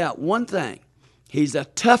found out one thing. He's a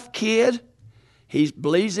tough kid. He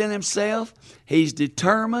believes in himself. He's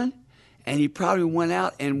determined. And he probably went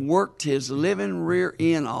out and worked his living rear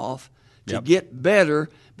end off to get better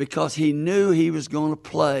because he knew he was going to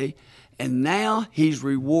play. And now he's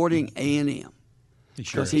rewarding A&M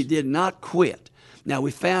because he did not quit. Now,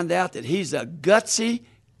 we found out that he's a gutsy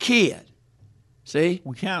kid. See?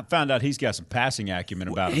 We found out he's got some passing acumen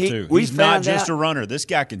about him, too. We He's not just out, a runner. This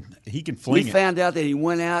guy can fling it. We found out that he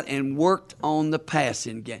went out and worked on the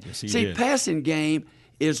passing game. Yes, he See, did. Passing game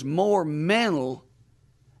is more mental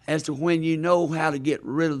as to when you know how to get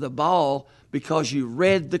rid of the ball because you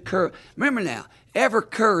read the curve. Remember now, ever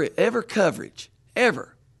coverage,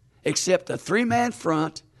 except a 3-man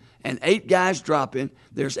front and 8 guys dropping,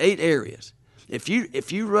 there's 8 areas. If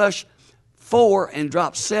you rush 4 and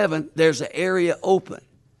drop 7, there's an area open.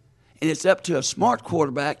 And it's up to a smart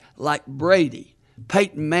quarterback like Brady,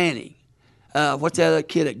 Peyton Manning, what's that other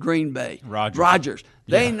kid at Green Bay? Rodgers.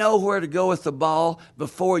 They know where to go with the ball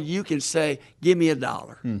before you can say, give me $1.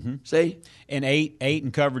 Mm-hmm. See? And eight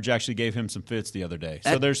in coverage actually gave him some fits the other day.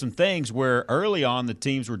 So there's some things where early on the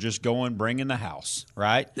teams were just bringing the house,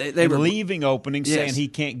 right? They were leaving openings saying he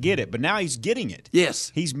can't get it. But now he's getting it.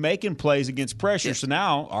 Yes. He's making plays against pressure. Yes. So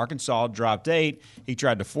now Arkansas dropped 8. He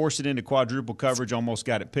tried to force it into quadruple coverage, almost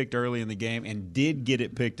got it picked early in the game, and did get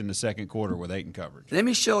it picked in the second quarter with 8 in coverage. Let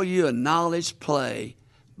me show you a knowledge play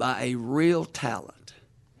by a real talent.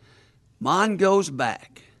 Mond goes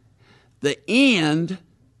back. The end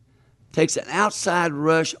takes an outside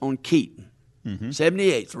rush on Keaton,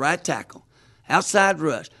 78th, right tackle. Outside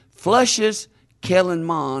rush. Flushes Kellen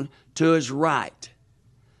Mond to his right.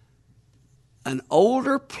 An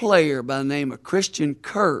older player by the name of Christian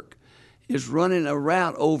Kirk is running a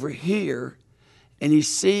route over here, and he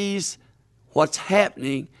sees what's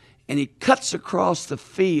happening, and he cuts across the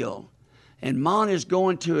field, and Mond is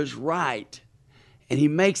going to his right, and he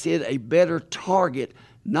makes it a better target,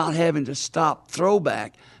 not having to stop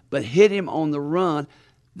throwback, but hit him on the run.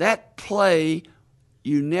 That play,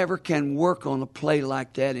 you never can work on a play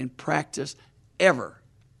like that in practice ever.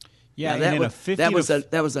 Yeah, now,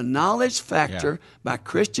 that was a knowledge factor by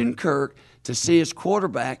Christian Kirk to see his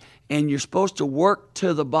quarterback, and you're supposed to work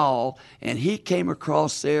to the ball, and he came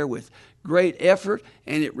across there with great effort,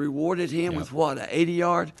 and it rewarded him with what, an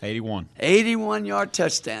 80-yard? 81-yard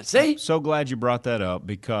touchdown. See? I'm so glad you brought that up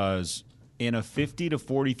because in a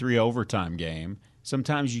 50-43 overtime game,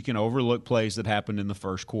 sometimes you can overlook plays that happened in the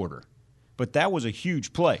first quarter. But that was a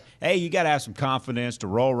huge play. Hey, you got to have some confidence to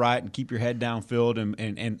roll right and keep your head downfield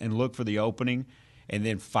and look for the opening and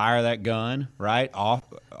then fire that gun, right, off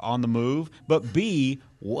on the move. But B,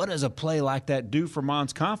 what does a play like that do for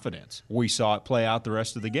Mond's confidence? We saw it play out the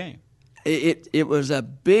rest of the game. It was a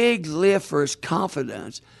big lift for his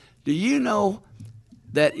confidence. Do you know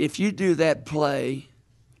that if you do that play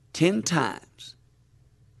 10 times,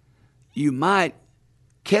 you might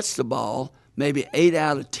catch the ball maybe 8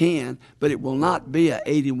 out of 10, but it will not be an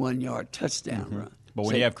 81-yard touchdown run. But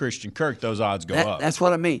when you have Christian Kirk, those odds go up. That's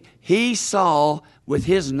what I mean. He saw, with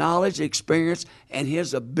his knowledge, experience, and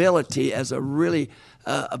his ability as a really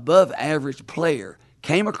above-average player,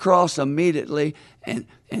 came across immediately, and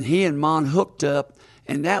he and Mond hooked up,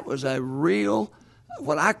 and that was a real,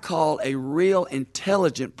 what I call a real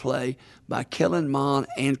intelligent play by Kellen Mond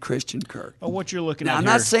and Christian Kirk. But what you're looking now, at I'm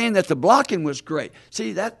here, not saying that the blocking was great.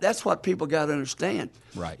 See, that's what people got to understand.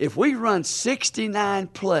 Right. If we run 69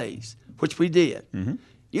 plays, which we did,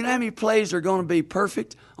 you know how many plays are going to be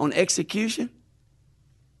perfect on execution?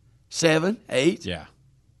 7, 8. Yeah.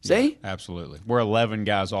 See? Yeah, absolutely. Where 11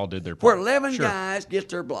 guys all did their part. Where 11 guys get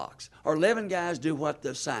their blocks, or 11 guys do what the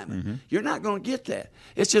assignment. You're not going to get that.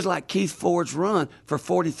 It's just like Keith Ford's run for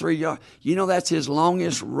 43 yards. You know that's his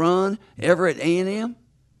longest run ever at A&M?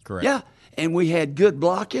 Correct. Yeah. And we had good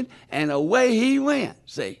blocking, and away he went.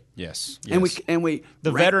 See? Yes. And we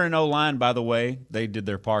the veteran O-line, by the way, they did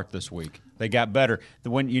their part this week. They got better.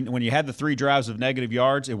 When you had the 3 drives of negative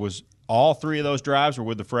yards, it was all 3 of those drives were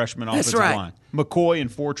with the freshman offensive line. McCoy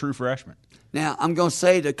and 4 true freshmen. Now, I'm going to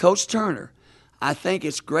say to Coach Turner, I think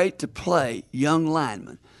it's great to play young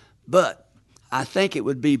linemen, but I think it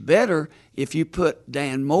would be better if you put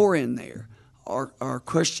Dan Moore in there or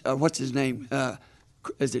what's his name?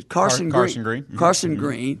 Is it Carson Green? Carson Green. Carson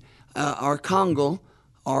Green, or Congle,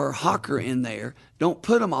 or Hocker in there. Don't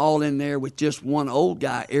put them all in there with just one old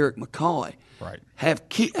guy, Eric McCoy. Right.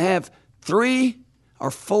 Have 3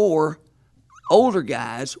 or 4 older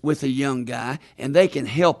guys with a young guy, and they can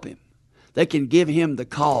help him. They can give him the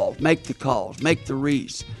calls, make the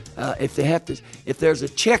reads. If there's a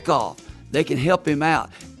checkoff, they can help him out.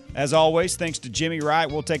 As always, thanks to Jimmy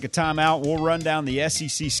Wright. We'll take a timeout. We'll run down the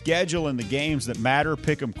SEC schedule and the games that matter,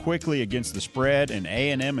 pick them quickly against the spread, and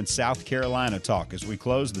A&M and South Carolina talk as we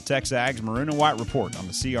close the Texags Maroon and White Report on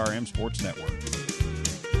the CRM Sports Network.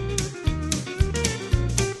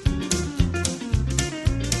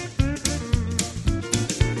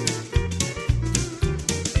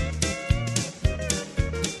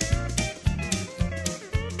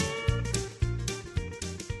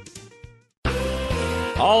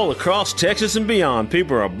 All across Texas and beyond,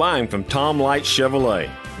 people are buying from Tom Light Chevrolet.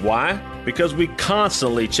 Why? Because we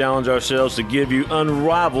constantly challenge ourselves to give you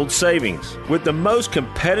unrivaled savings. With the most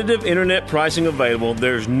competitive internet pricing available,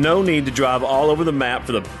 there's no need to drive all over the map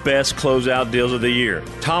for the best closeout deals of the year.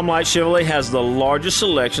 Tom Light Chevrolet has the largest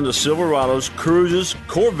selection of Silverados, Cruzes,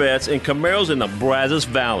 Corvettes, and Camaros in the Brazos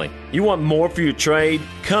Valley. You want more for your trade?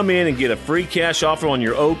 Come in and get a free cash offer on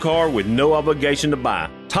your old car with no obligation to buy.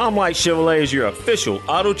 Tom Light Chevrolet is your official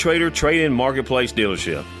Auto Trader trade-in marketplace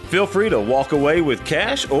dealership. Feel free to walk away with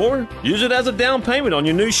cash or use it as a down payment on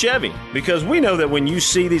your new Chevy, because we know that when you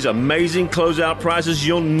see these amazing closeout prices,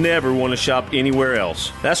 you'll never want to shop anywhere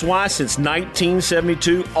else. That's why since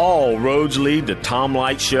 1972, all roads lead to Tom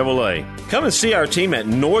Light Chevrolet. Come and see our team at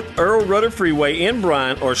North Earl Rudder Freeway in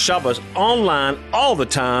Bryan, or shop us online all the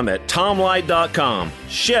time at tomlight.com.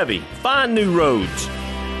 Chevy, find new roads.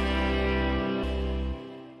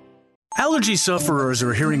 Allergy sufferers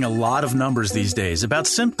are hearing a lot of numbers these days about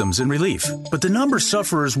symptoms and relief. But the number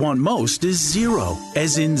sufferers want most is 0,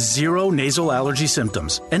 as in 0 nasal allergy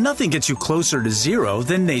symptoms. And nothing gets you closer to 0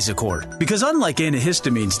 than Nasacort. Because unlike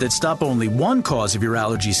antihistamines that stop only one cause of your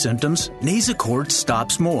allergy symptoms, Nasacort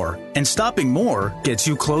stops more. And stopping more gets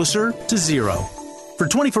you closer to 0. For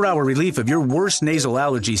 24-hour relief of your worst nasal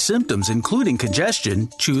allergy symptoms, including congestion,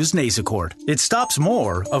 choose Nasacort. It stops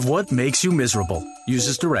more of what makes you miserable. Use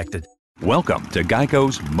as directed. Welcome to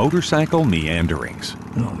Geico's Motorcycle Meanderings.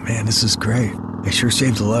 Oh man, this is great. I sure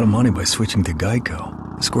saved a lot of money by switching to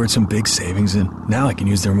Geico. I scored some big savings, and now I can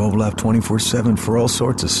use their mobile app 24/7 for all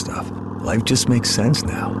sorts of stuff. Life just makes sense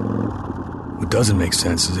now. What doesn't make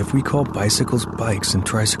sense is if we call bicycles bikes and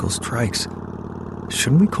tricycles trikes,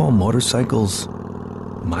 shouldn't we call motorcycles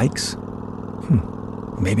Mikes?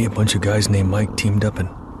 Maybe a bunch of guys named Mike teamed up and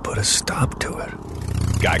put a stop to it.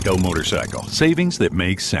 Geico Motorcycle. Savings that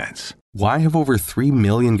make sense. Why have over 3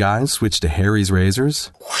 million guys switched to Harry's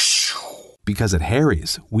razors? Because at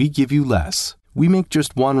Harry's, we give you less. We make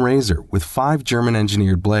just one razor with 5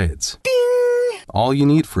 German-engineered blades. Ding! All you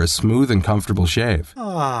need for a smooth and comfortable shave.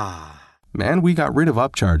 And we got rid of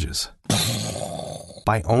upcharges.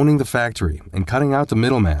 By owning the factory and cutting out the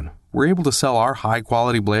middleman, we're able to sell our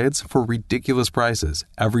high-quality blades for ridiculous prices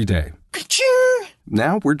every day.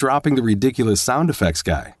 Now we're dropping the ridiculous sound effects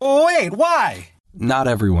guy. Wait, why? Not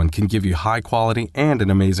everyone can give you high quality and an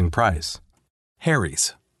amazing price.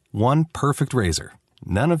 Harry's. One perfect razor.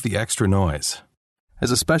 None of the extra noise.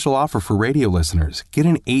 As a special offer for radio listeners, get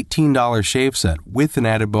an $18 shave set with an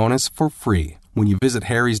added bonus for free when you visit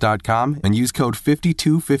harrys.com and use code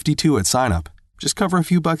 5252 at sign-up. Just cover a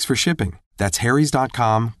few bucks for shipping. That's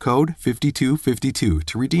harrys.com, code 5252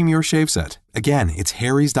 to redeem your shave set. Again, it's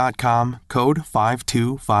harrys.com, code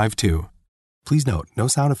 5252. Please note, no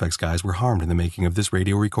sound effects guys were harmed in the making of this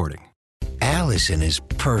radio recording. Allison is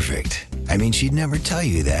perfect. I mean, she'd never tell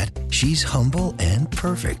you that. She's humble and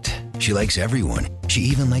perfect. She likes everyone. She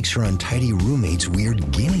even likes her untidy roommate's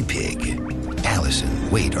weird guinea pig.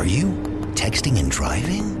 Allison, wait, are you texting and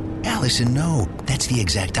driving? Allison, no. That's the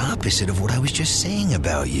exact opposite of what I was just saying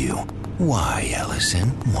about you. Why, Allison?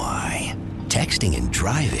 Why? Texting and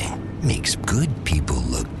driving makes good people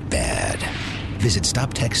look bad. Visit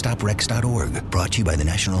StopTextStopWrecks.org. Brought to you by the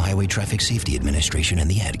National Highway Traffic Safety Administration and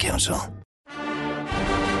the Ad Council.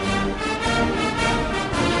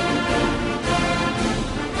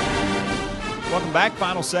 Welcome back.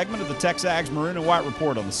 Final segment of the Texags Maroon and White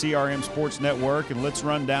Report on the CRM Sports Network. And let's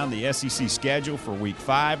run down the SEC schedule for Week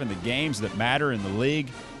 5 and the games that matter in the league.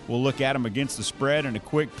 We'll look at them against the spread and a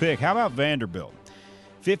quick pick. How about Vanderbilt?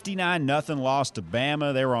 59-0 loss to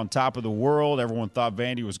Bama. They were on top of the world. Everyone thought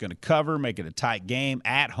Vandy was going to cover, make it a tight game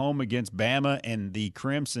at home against Bama, and the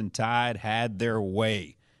Crimson Tide had their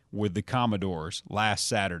way with the Commodores last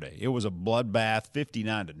Saturday. It was a bloodbath,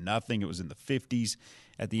 59-0. It was in the 50s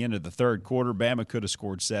at the end of the third quarter. Bama could have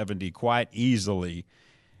scored 70 quite easily.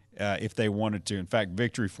 if they wanted to. In fact,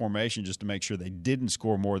 victory formation just to make sure they didn't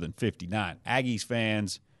score more than 59. Aggies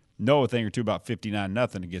fans know a thing or two about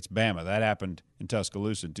 59-0 against Bama. That happened in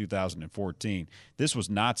Tuscaloosa in 2014. This was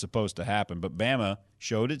not supposed to happen, but Bama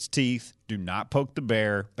showed its teeth. Do not poke the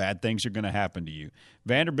bear. Bad things are going to happen to you.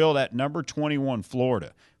 Vanderbilt at number 21,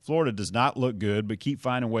 Florida. Florida does not look good, but keep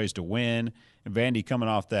finding ways to win. And Vandy coming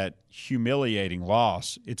off that humiliating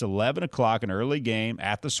loss. It's 11 o'clock, an early game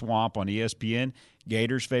at the Swamp on ESPN.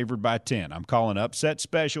 Gators favored by 10. I'm calling upset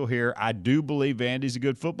special here. I do believe Vandy's a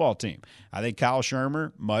good football team. I think Kyle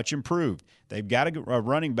Shermer, much improved. They've got a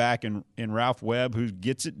running back in Ralph Webb who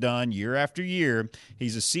gets it done year after year.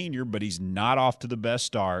 He's a senior, but he's not off to the best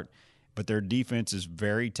start. But their defense is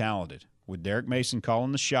very talented. With Derek Mason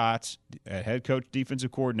calling the shots, head coach,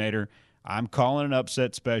 defensive coordinator, I'm calling an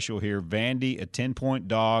upset special here. Vandy, a 10-point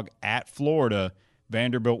dog at Florida.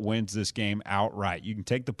 Vanderbilt wins this game outright. You can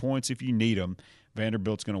take the points if you need them.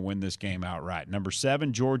 Vanderbilt's going to win this game outright. Number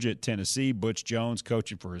 7, Georgia at Tennessee. Butch Jones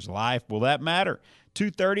coaching for his life. Will that matter?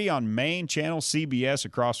 2:30 on main channel CBS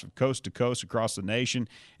across from coast to coast across the nation.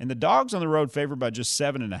 And the Dogs on the road favored by just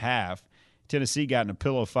 7.5. Tennessee got in a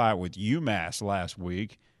pillow fight with UMass last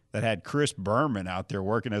week that had Chris Berman out there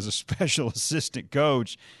working as a special assistant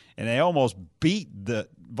coach, and they almost beat the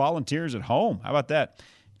Volunteers at home. How about that?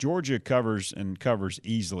 Georgia covers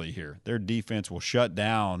easily here. Their defense will shut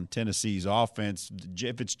down Tennessee's offense.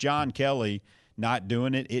 If it's John Kelly not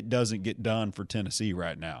doing it, it doesn't get done for Tennessee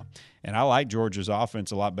right now. And I like Georgia's offense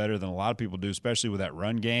a lot better than a lot of people do, especially with that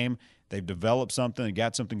run game. They've developed something and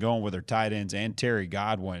got something going with their tight ends and Terry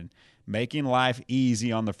Godwin, making life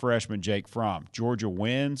easy on the freshman Jake Fromm. Georgia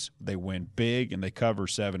wins. They win big, and they cover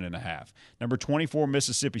 7.5. Number 24,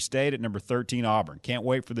 Mississippi State at number 13, Auburn. Can't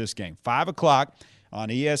wait for this game. 5 o'clock on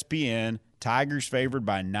ESPN. Tigers favored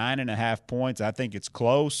by 9.5 points. I think it's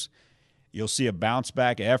close. You'll see a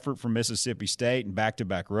bounce-back effort from Mississippi State in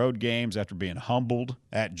back-to-back road games after being humbled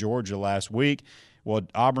at Georgia last week. Well,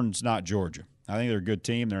 Auburn's not Georgia. I think they're a good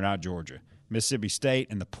team. They're not Georgia. Mississippi State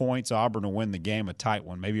and the points, Auburn will win the game, a tight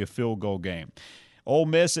one, maybe a field goal game. Ole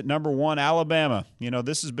Miss at number 1, Alabama. You know,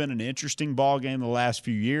 this has been an interesting ball game the last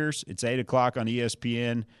few years. It's 8 o'clock on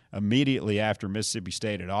ESPN immediately after Mississippi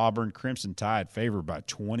State at Auburn. Crimson Tide favored by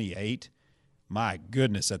 28. My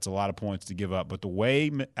goodness, that's a lot of points to give up. But the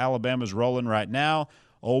way Alabama's rolling right now,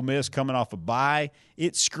 Ole Miss coming off a bye,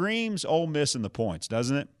 it screams Ole Miss in the points,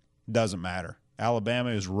 doesn't it? Doesn't matter.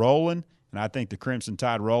 Alabama is rolling, and I think the Crimson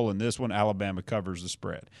Tide roll in this one. Alabama covers the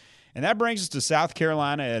spread. And that brings us to South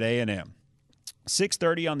Carolina at A&M.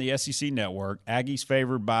 6:30 on the SEC Network. Aggies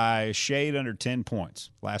favored by a shade under 10 points.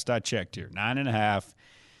 Last I checked here, 9.5.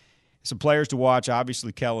 Some players to watch,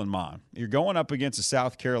 obviously Kellen Mond. You're going up against a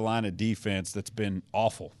South Carolina defense that's been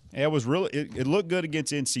awful. It looked good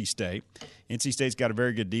against NC State. NC State's got a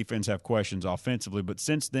very good defense, have questions offensively, but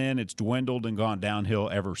since then it's dwindled and gone downhill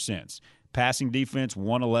ever since. Passing defense,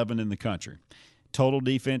 111 in the country. Total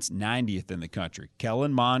defense, 90th in the country.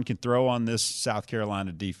 Kellen Mond can throw on this South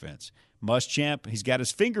Carolina defense. Muschamp, he's got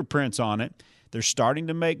his fingerprints on it. They're starting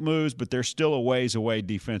to make moves, but they're still a ways away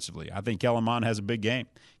defensively. I think Kellen Mond has a big game.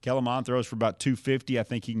 Kellen Mond throws for about 250. I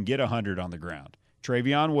think he can get 100 on the ground.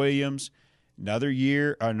 Travion Williams,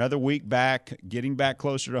 another week back, getting back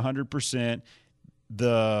closer to 100%.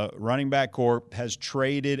 The running back corps has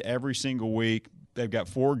traded every single week. They've got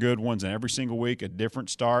 4 good ones, and every single week a different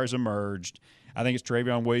star has emerged. I think it's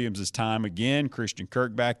Travion Williams' time again. Christian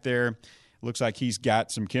Kirk back there. Looks like he's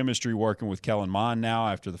got some chemistry working with Kellen Mond now.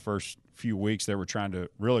 After the first few weeks, they were trying to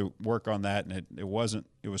really work on that, and it was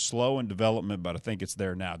slow in development, but I think it's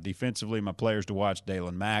there now. Defensively, my players to watch,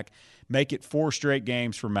 Dalen Mack. Make it 4 straight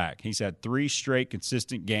games for Mack. He's had 3 straight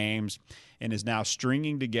consistent games and is now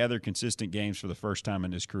stringing together consistent games for the first time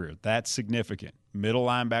in his career. That's significant. Middle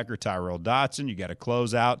linebacker Tyrell Dotson, you got to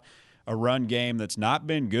close out a run game that's not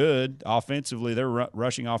been good. Offensively, their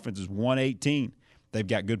rushing offense is 118. They've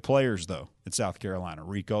got good players, though, at South Carolina.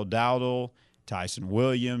 Rico Dowdle, Tyson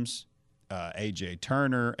Williams, A.J.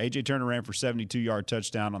 Turner. A.J. Turner ran for a 72-yard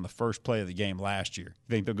touchdown on the first play of the game last year.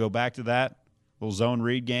 Think they'll go back to that? Little zone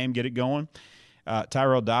read game, get it going?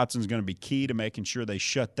 Tyrell Dotson's going to be key to making sure they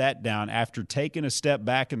shut that down after taking a step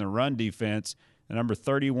back in the run defense. The number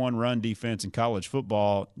 31 run defense in college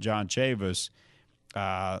football, John Chavis,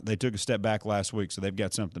 they took a step back last week, so they've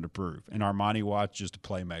got something to prove. And Armani Watts, just a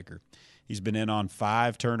playmaker. He's been in on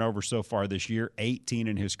 5 turnovers so far this year, 18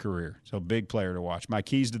 in his career. So big player to watch. My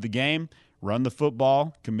keys to the game, run the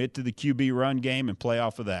football, commit to the QB run game, and play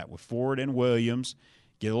off of that with Ford and Williams.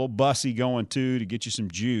 Get a little bussy going, too, to get you some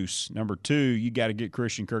juice. Number 2, you got to get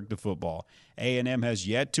Christian Kirk the football. A&M has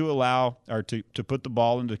yet to allow or to put the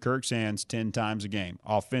ball into Kirk's hands 10 times a game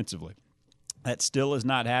offensively. That still has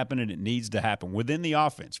not happened, and it needs to happen within the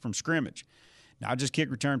offense from scrimmage. Not just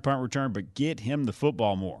kick return, punt return, but get him the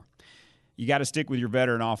football more. You got to stick with your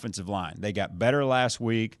veteran offensive line. They got better last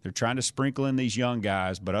week. They're trying to sprinkle in these young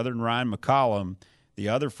guys, but other than Ryan McCollum,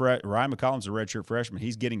 Ryan McCollum's a redshirt freshman.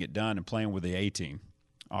 He's getting it done and playing with the A-team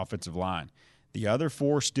offensive line. The other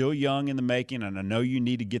 4 still young in the making, and I know you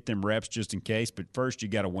need to get them reps just in case, but first you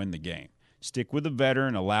got to win the game. Stick with the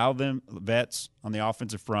veteran, allow them vets on the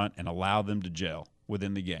offensive front, and allow them to gel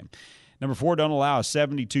within the game. Number 4, don't allow a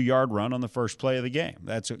 72-yard run on the first play of the game.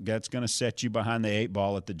 That's going to set you behind the 8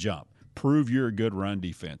 ball at the jump. Prove you're a good run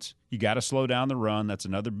defense. You got to slow down the run. That's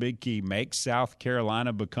another big key. Make South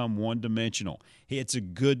Carolina become one-dimensional. It's a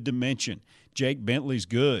good dimension. Jake Bentley's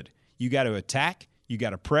good. You got to attack. You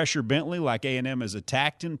got to pressure Bentley like A&M has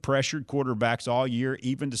attacked and pressured quarterbacks all year,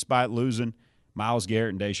 even despite losing Myles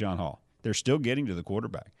Garrett and Deshaun Hall. They're still getting to the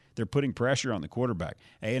quarterback. They're putting pressure on the quarterback.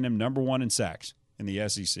 A&M number 1 in sacks in the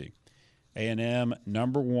SEC. A&M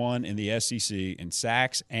number 1 in the SEC in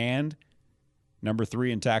sacks and number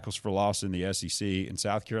 3 in tackles for loss in the SEC. And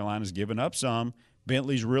South Carolina's given up some.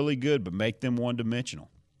 Bentley's really good, but make them one-dimensional.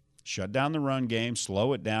 Shut down the run game,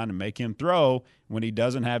 slow it down, and make him throw when he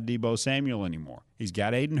doesn't have Deebo Samuel anymore. He's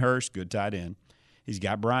got Aiden Hurst, good tight end. He's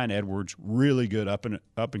got Brian Edwards, really good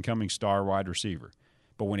up-and-coming star wide receiver.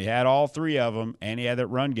 But when he had all 3 of them and he had that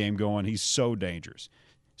run game going, he's so dangerous.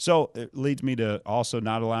 So it leads me to also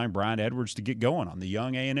not allowing Brian Edwards to get going on the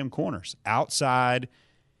young A&M corners. Outside,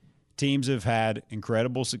 teams have had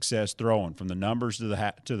incredible success throwing from the numbers to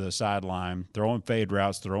the sideline, throwing fade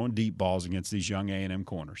routes, throwing deep balls against these young A&M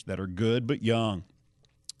corners that are good but young,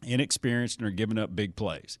 inexperienced, and are giving up big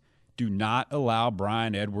plays. Do not allow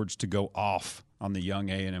Brian Edwards to go off on the young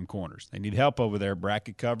A&M corners. They need help over there,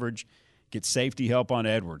 bracket coverage. Get safety help on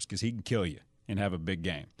Edwards because he can kill you and have a big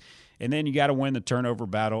game. And then you got to win the turnover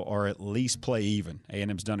battle or at least play even.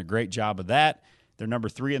 A&M's done a great job of that. They're number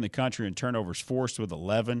 3 in the country in turnovers forced with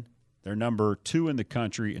 11. They're number 2 in the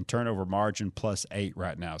country in turnover margin plus 8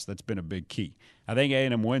 right now, so that's been a big key. I think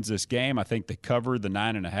A&M wins this game. I think they cover the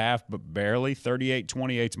 9.5, but barely.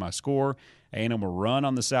 38-28 is my score. A&M will run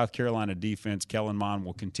on the South Carolina defense. Kellen Mond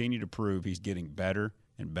will continue to prove he's getting better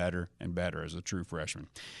and better and better as a true freshman.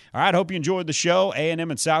 All right, hope you enjoyed the show.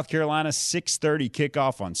 A&M and South Carolina, 6:30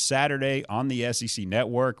 kickoff on Saturday on the SEC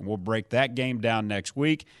Network, and we'll break that game down next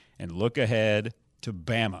week and look ahead to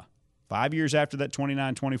Bama. 5 years after that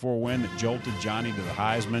 29-24 win that jolted Johnny to the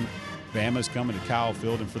Heisman, Bama's coming to Kyle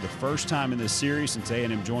Field, and for the first time in this series since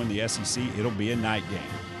A&M joined the SEC, it'll be a night game.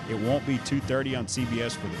 It won't be 2:30 on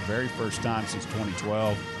CBS for the very first time since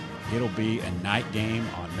 2012. It'll be a night game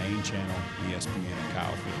on main channel, ESPN and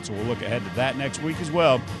Kyle Field. So we'll look ahead to that next week as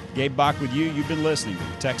well. Gabe Bach with you. You've been listening to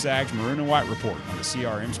the Texags Maroon and White Report on the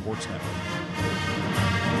CRM Sports Network.